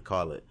you want to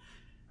call it.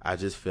 I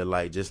just feel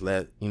like just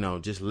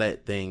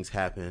let things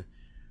happen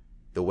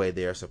the way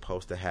they're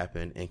supposed to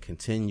happen, and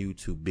continue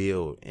to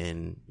build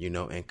and,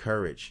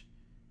 encourage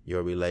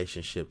your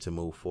relationship to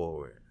move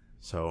forward.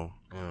 So,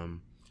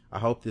 I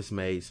hope this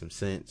made some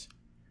sense,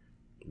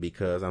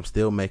 because I'm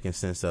still making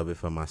sense of it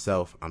for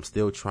myself. I'm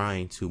still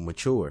trying to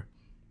mature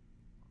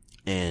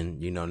and,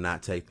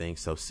 not take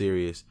things so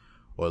serious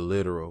or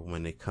literal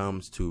when it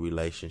comes to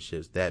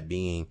relationships, that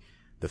being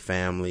the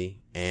family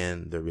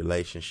and the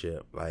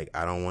relationship. Like,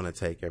 I don't want to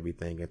take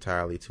everything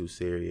entirely too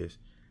serious,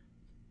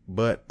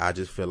 but I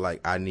just feel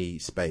like I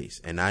need space,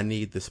 and I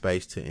need the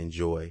space to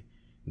enjoy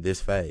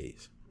this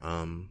phase.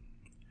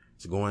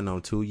 It's going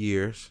on 2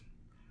 years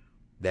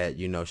that,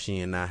 she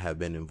and I have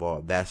been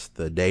involved. That's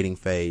the dating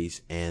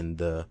phase and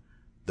the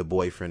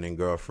boyfriend and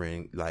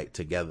girlfriend, like,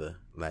 together.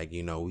 Like,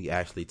 we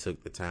actually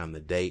took the time to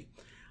date.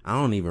 I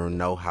don't even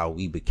know how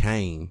we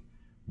became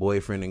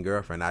boyfriend and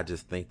girlfriend. I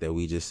just think that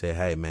we just said,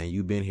 hey man,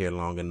 you've been here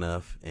long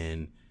enough,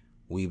 and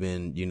we've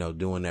been,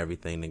 doing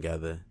everything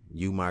together.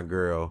 You my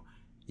girl,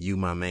 you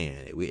my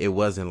man. It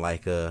wasn't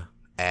like a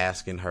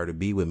asking her to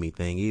be with me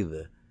thing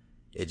either.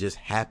 It just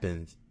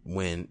happened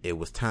when it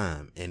was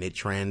time, and it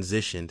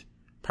transitioned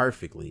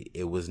perfectly.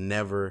 It was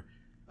never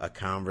a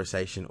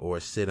conversation or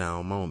a sit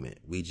down moment.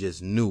 We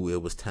just knew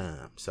it was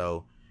time.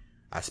 So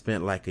I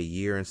spent like a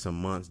year and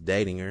some months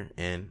dating her,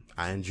 and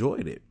I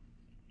enjoyed it.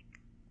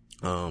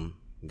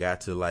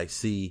 Got to like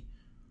see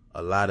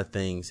a lot of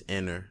things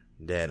in her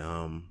that,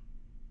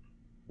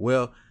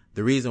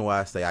 the reason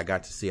why I say I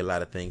got to see a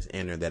lot of things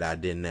in her that I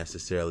didn't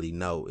necessarily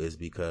know is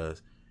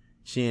because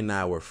she and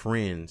I were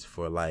friends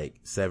for like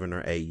 7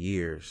 or 8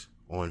 years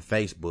on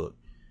Facebook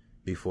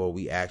before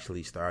we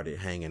actually started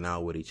hanging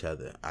out with each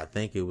other. I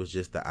think it was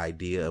just the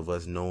idea of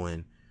us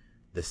knowing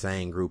the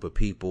same group of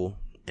people,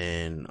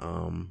 and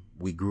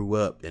we grew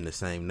up in the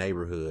same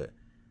neighborhood,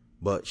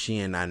 but she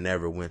and I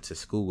never went to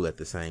school at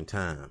the same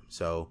time.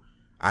 So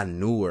I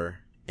knew her,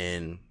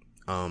 and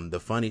the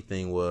funny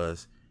thing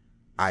was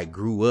I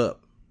grew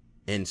up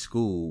in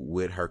school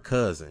with her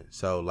cousin.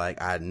 So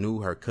like I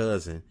knew her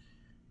cousin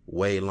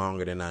way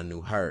longer than I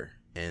knew her.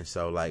 And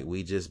so like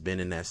we just been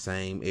in that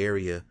same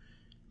area,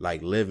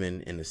 like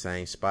living in the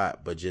same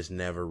spot, but just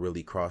never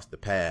really crossed the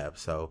path.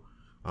 So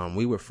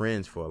we were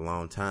friends for a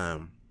long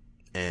time,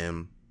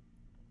 and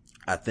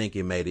I think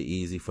it made it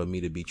easy for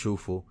me to be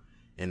truthful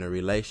in a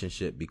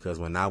relationship, because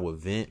when I would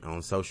vent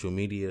on social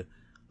media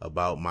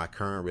about my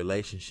current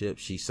relationship,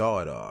 she saw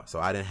it all. So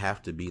I didn't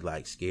have to be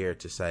like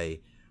scared to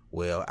say,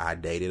 well, I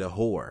dated a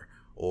whore,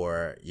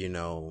 or,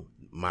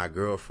 my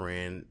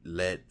girlfriend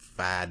let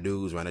 5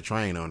 dudes run a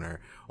train on her,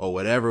 or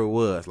whatever it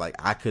was. Like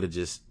I could have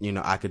just,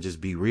 I could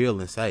just be real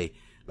and say,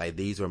 like,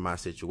 these were my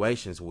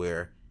situations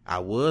where I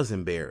was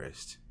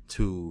embarrassed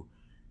to,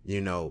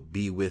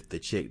 be with the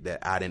chick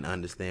that I didn't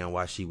understand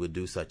why she would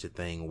do such a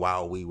thing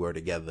while we were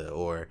together.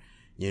 Or,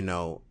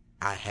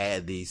 I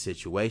had these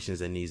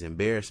situations and these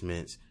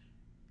embarrassments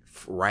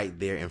right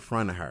there in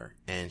front of her,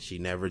 and she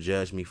never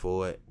judged me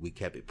for it. We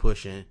kept it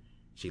pushing.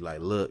 She like,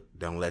 look,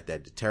 don't let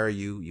that deter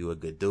you. You a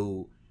good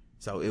dude.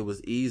 So it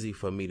was easy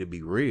for me to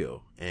be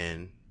real.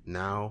 And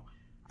now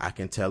I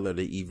can tell her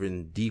the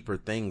even deeper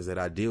things that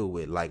I deal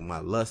with, like my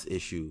lust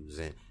issues,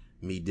 and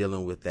me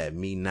dealing with that,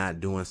 me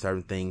not doing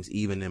certain things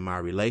even in my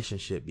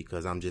relationship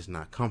because I'm just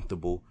not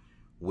comfortable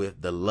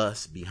with the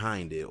lust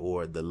behind it,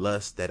 or the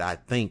lust that I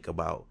think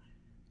about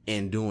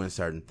in doing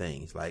certain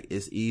things. Like,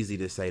 it's easy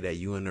to say that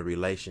you in a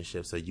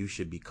relationship, so you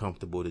should be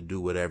comfortable to do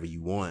whatever you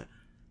want,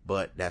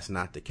 but that's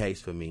not the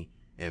case for me.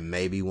 And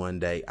maybe one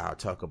day I'll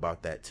talk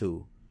about that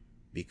too,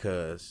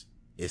 because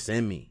it's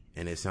in me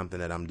and it's something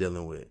that I'm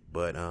dealing with.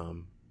 But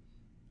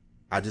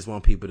I just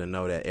want people to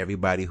know that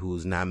everybody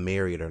who's not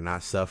married or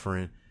not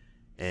suffering,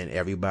 and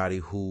everybody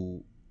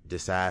who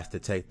decides to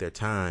take their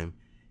time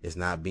is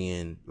not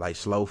being like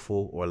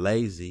slowful or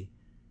lazy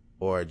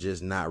or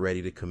just not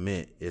ready to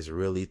commit. It's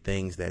really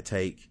things that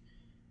take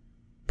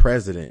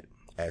precedent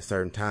at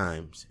certain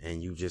times,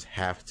 and you just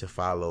have to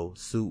follow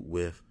suit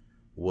with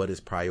what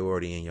is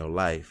priority in your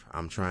life.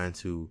 I'm trying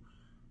to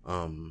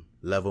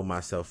level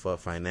myself up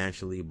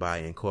financially by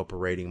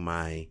incorporating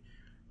my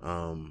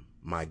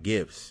my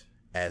gifts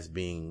as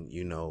being,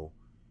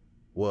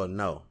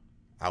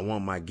 I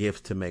want my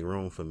gifts to make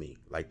room for me,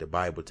 like the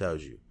Bible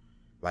tells you.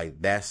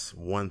 Like, that's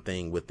one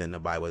thing within the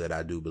Bible that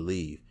I do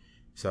believe.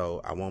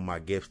 So I want my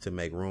gifts to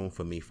make room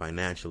for me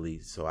financially,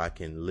 so I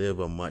can live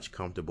a much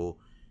comfortable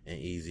and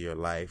easier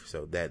life,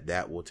 so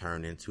that will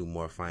turn into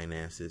more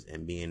finances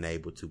and being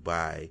able to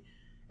buy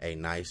a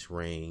nice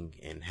ring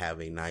and have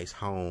a nice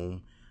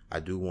home. I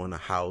do want a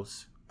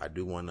house. I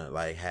do want to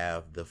like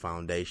have the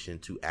foundation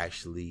to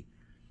actually,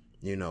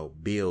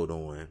 build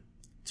on,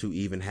 to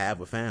even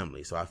have a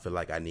family. So I feel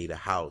like I need a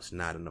house,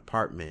 not an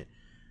apartment.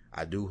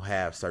 I do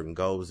have certain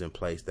goals in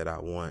place that I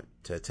want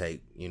to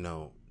take,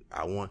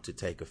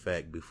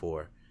 effect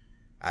before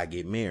I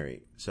get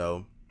married.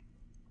 So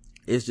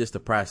it's just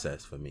a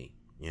process for me,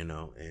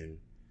 and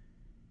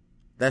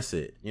that's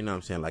it. You know what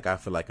I'm saying? Like, I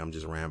feel like I'm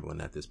just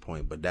rambling at this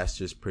point, but that's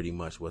just pretty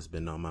much what's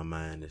been on my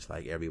mind. It's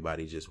like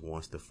everybody just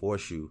wants to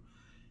force you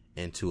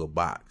into a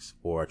box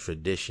or a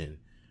tradition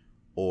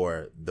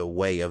or the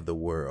way of the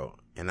world.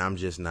 And I'm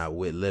just not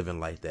with living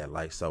like that.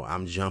 Like, so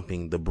I'm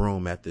jumping the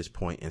broom at this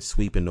point and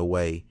sweeping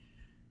away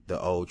the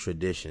old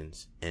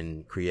traditions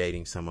and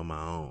creating some of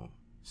my own.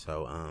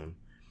 So,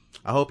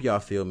 I hope y'all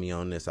feel me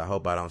on this. I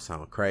hope I don't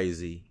sound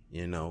crazy,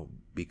 you know,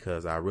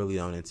 because I really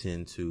don't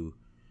intend to,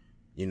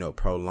 you know,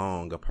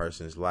 prolong a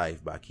person's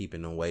life by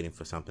keeping them waiting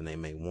for something they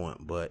may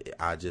want. But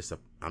I'm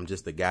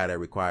just a guy that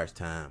requires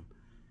time.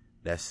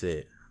 That's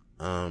it.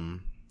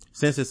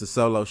 Since it's a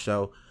solo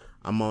show,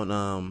 I'm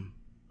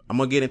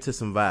gonna get into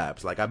some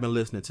vibes. Like, I've been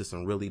listening to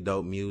some really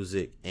dope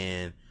music,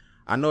 and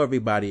I know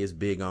everybody is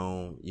big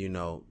on, you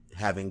know,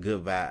 having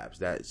good vibes.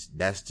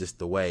 That's just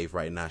the wave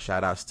right now.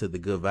 Shout outs to the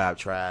Good Vibe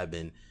Tribe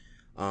and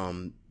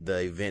the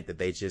event that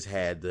they just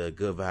had, the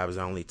Good Vibes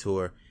Only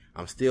tour.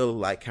 I'm still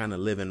like kind of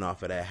living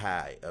off of that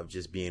high of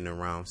just being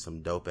around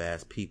some dope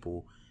ass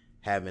people,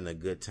 having a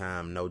good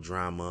time, no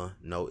drama,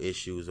 no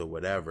issues or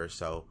whatever.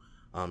 So,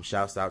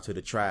 shouts out to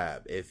the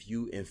tribe. If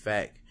you in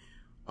fact,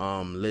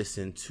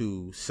 listen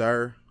to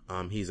Sir,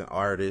 he's an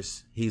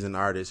artist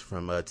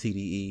from,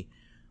 TDE.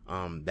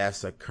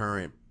 That's a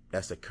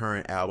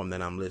current album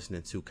that I'm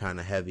listening to kind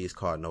of heavy. It's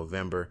called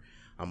November.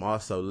 I'm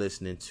also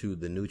listening to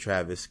the new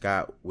Travis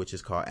Scott, which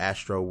is called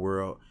Astro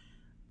World.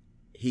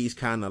 He's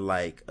kind of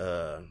like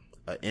a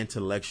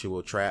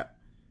intellectual trap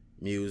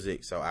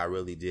music, so I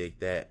really dig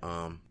that.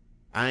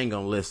 I ain't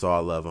gonna list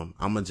all of them.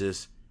 I'm gonna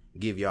just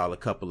give y'all a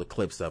couple of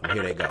clips of them.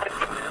 Here they go.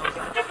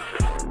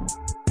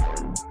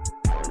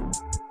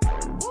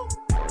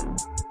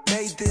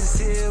 Nathan's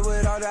here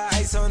with all the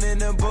ice on in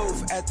the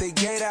booth. At the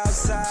gate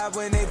outside,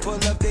 when they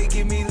pull up, they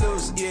give me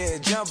loose. Yeah,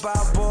 jump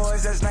out,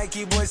 boys. That's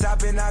Nike boys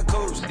hopping our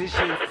coach. This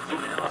shit.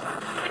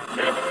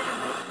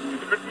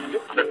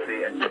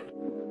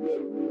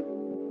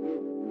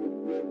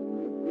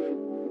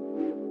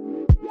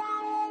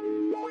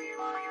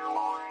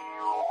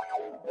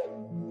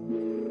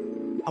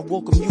 I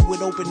welcome you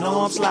with open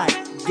arms like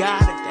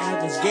God at the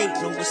heaven's gate,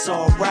 know it's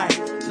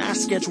alright. Not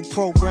scheduled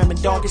programming,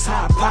 dog, it's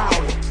high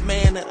power.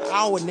 Man, an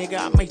hour, nigga,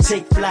 I may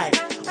take flight.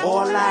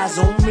 All eyes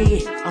on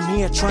me, I'm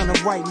here trying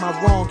to right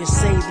my wrong and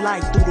save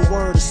life through the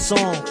word of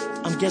song.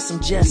 I'm guessing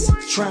just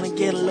trying to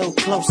get a little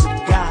closer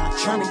to God.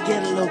 Trying to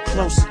get a little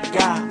closer to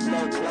God.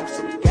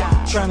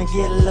 Trying to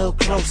get a little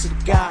closer to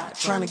God.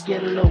 Trying to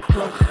get a little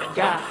closer to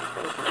God.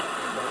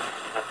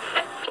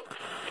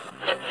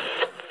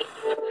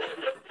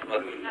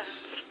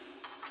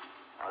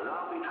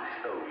 Allow me to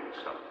show you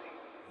something.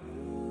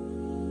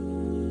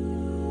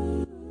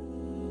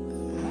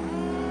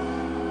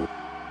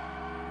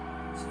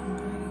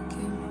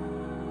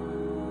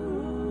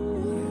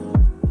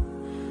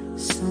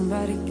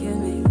 Somebody give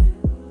me,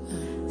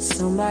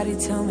 somebody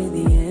tell me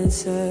the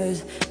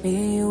answers. Me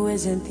and you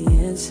isn't the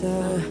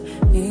answer.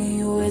 Me and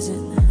you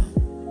isn't.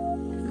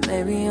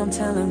 Maybe I'm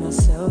telling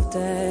myself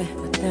that,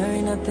 but there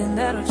ain't nothing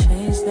that'll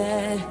change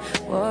that.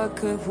 What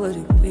good would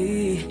it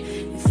be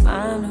if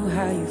I knew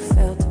how you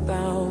felt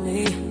about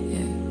me?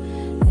 Yeah.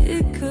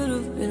 It could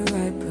have been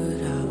right,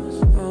 but I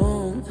was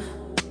wrong.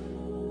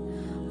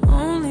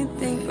 Only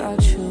think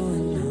about you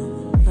and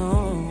I'm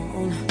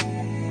alone.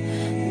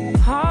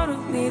 Part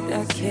of me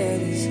that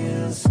cared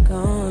is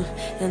gone,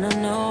 and I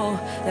know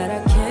that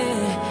I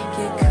can't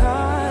get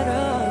caught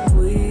up.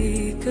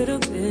 We could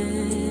have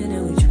been,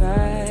 and we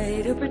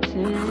tried to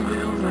pretend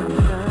that we're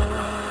not.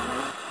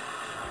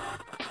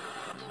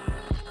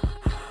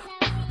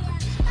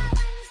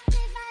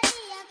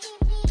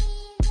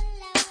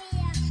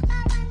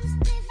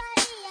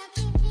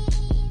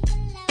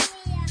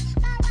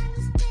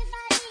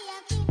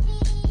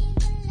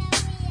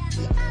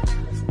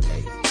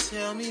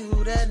 Tell me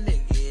who that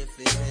nigga if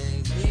it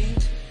ain't me.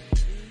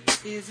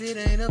 If it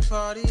ain't a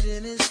party,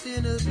 then it's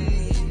finna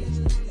be.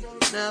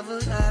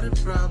 Never had a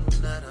problem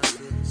that I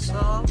couldn't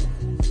solve.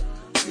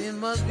 It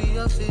must be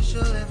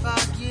official if I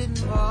get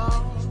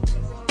involved.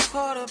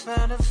 Quarter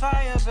pound of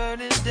fire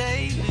burning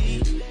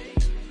daily.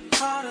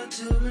 Harder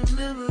to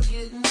remember,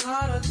 getting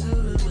harder to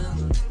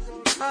remember.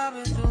 I've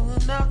been through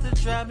enough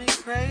to drive me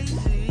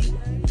crazy.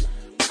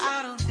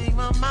 I don't think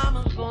my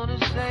mama's gonna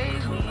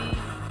save me.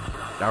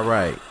 All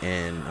right,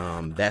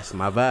 and that's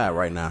my vibe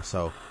right now.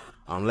 So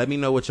let me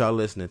know what y'all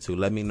listening to.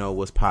 Let me know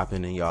what's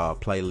popping in y'all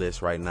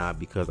playlist right now,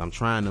 because I'm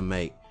trying to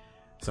make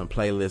some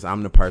playlists.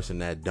 I'm the person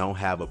that don't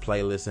have a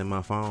playlist in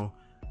my phone.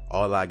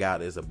 All I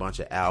got is a bunch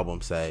of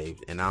albums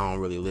saved, and I don't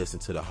really listen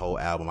to the whole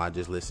album. I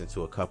just listen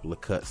to a couple of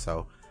cuts.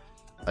 So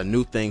a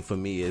new thing for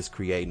me is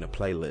creating a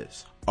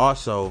playlist.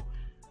 Also,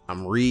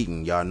 I'm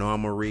reading. Y'all know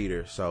I'm a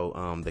reader. So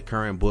the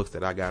current books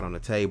that I got on the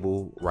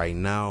table right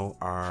now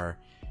are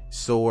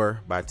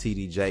Soar by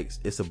T.D. Jakes.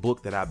 It's a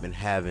book that I've been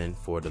having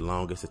for the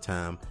longest of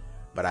time,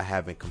 but I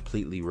haven't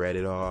completely read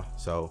it all.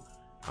 So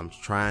I'm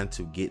trying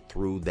to get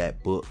through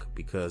that book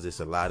because it's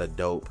a lot of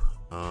dope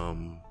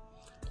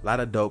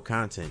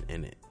content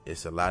in it.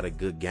 It's a lot of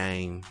good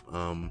game.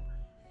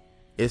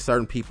 it's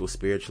certain people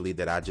spiritually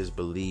that I just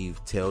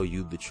believe tell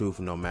you the truth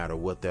no matter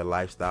what their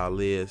lifestyle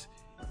is.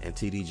 And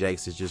TD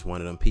Jakes is just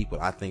one of them people.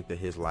 I think that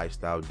his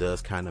lifestyle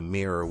does kind of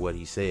mirror what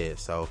he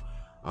says. So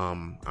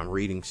I'm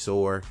reading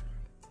Soar,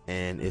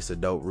 and it's a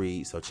dope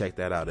read. So check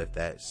that out if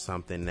that's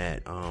something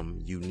that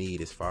you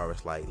need as far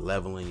as like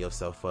leveling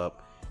yourself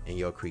up in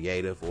your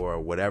creative or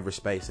whatever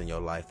space in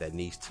your life that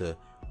needs to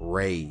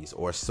raise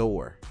or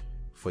soar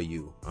for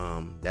you.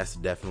 That's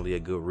definitely a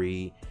good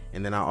read.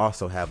 And then I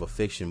also have a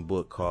fiction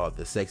book called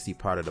The Sexy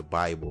Part of the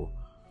Bible.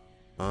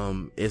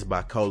 It's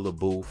by Cola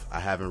Booth. I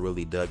haven't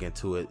really dug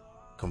into it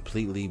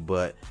completely,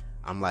 but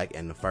I'm like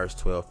in the first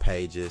 12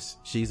 pages.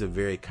 She's a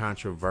very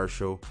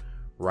controversial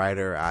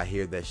writer. I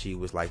hear that she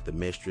was like the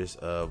mistress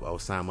of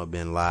Osama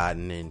bin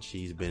Laden, and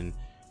she's been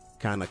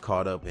kind of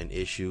caught up in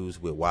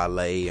issues with Wale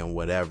and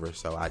whatever.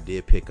 So I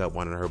did pick up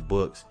one of her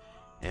books,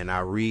 and I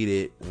read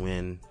it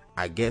when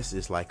I guess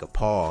it's like a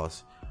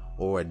pause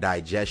or a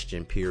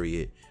digestion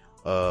period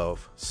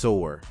of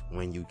Soar,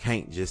 when you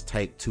can't just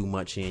take too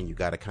much in. You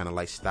got to kind of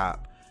like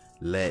stop,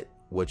 let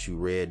what you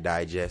read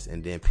digest,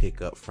 and then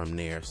pick up from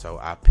there. So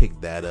I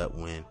picked that up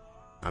when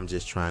I'm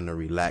just trying to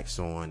relax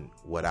on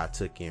what I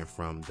took in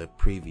from the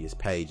previous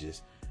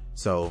pages.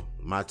 So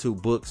my two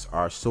books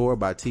are Soar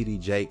by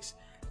TD Jakes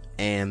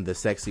and The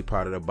Sexy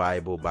Part of the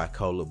Bible by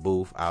Cola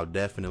Booth. I'll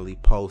definitely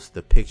post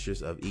the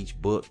pictures of each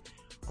book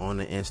on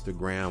the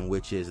Instagram,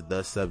 which is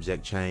The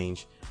Subject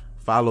Change.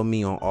 Follow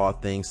me on all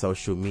things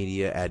social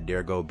media at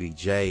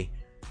DareGoBJ.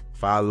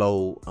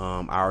 Follow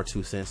Our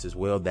Two Cents as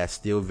well. That's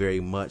still very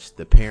much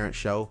the parent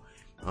show.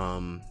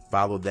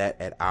 Follow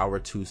that at Our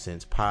Two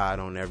Cents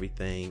Pod on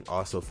everything.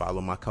 Also follow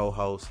my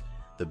co-host,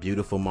 the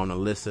beautiful Mona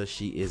Lisa.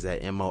 She is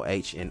at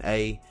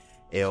MonaLyssa.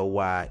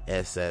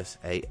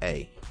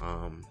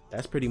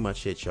 That's pretty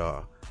much it,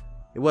 y'all.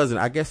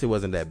 I guess it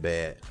wasn't that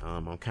bad.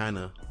 I'm kind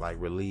of like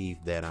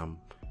relieved that I'm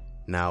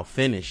now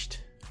finished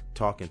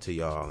talking to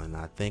y'all, and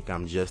I think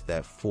I'm just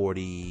at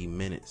 40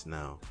 minutes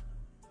now.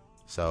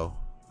 So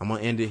I'm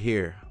gonna end it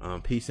here.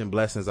 Peace and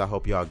blessings. I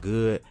hope y'all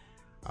good.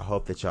 I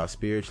hope that y'all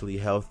spiritually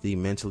healthy,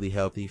 mentally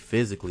healthy,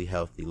 physically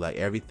healthy. Like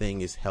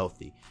everything is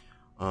healthy.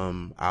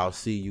 I'll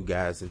see you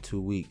guys in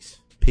 2 weeks.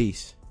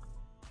 Peace.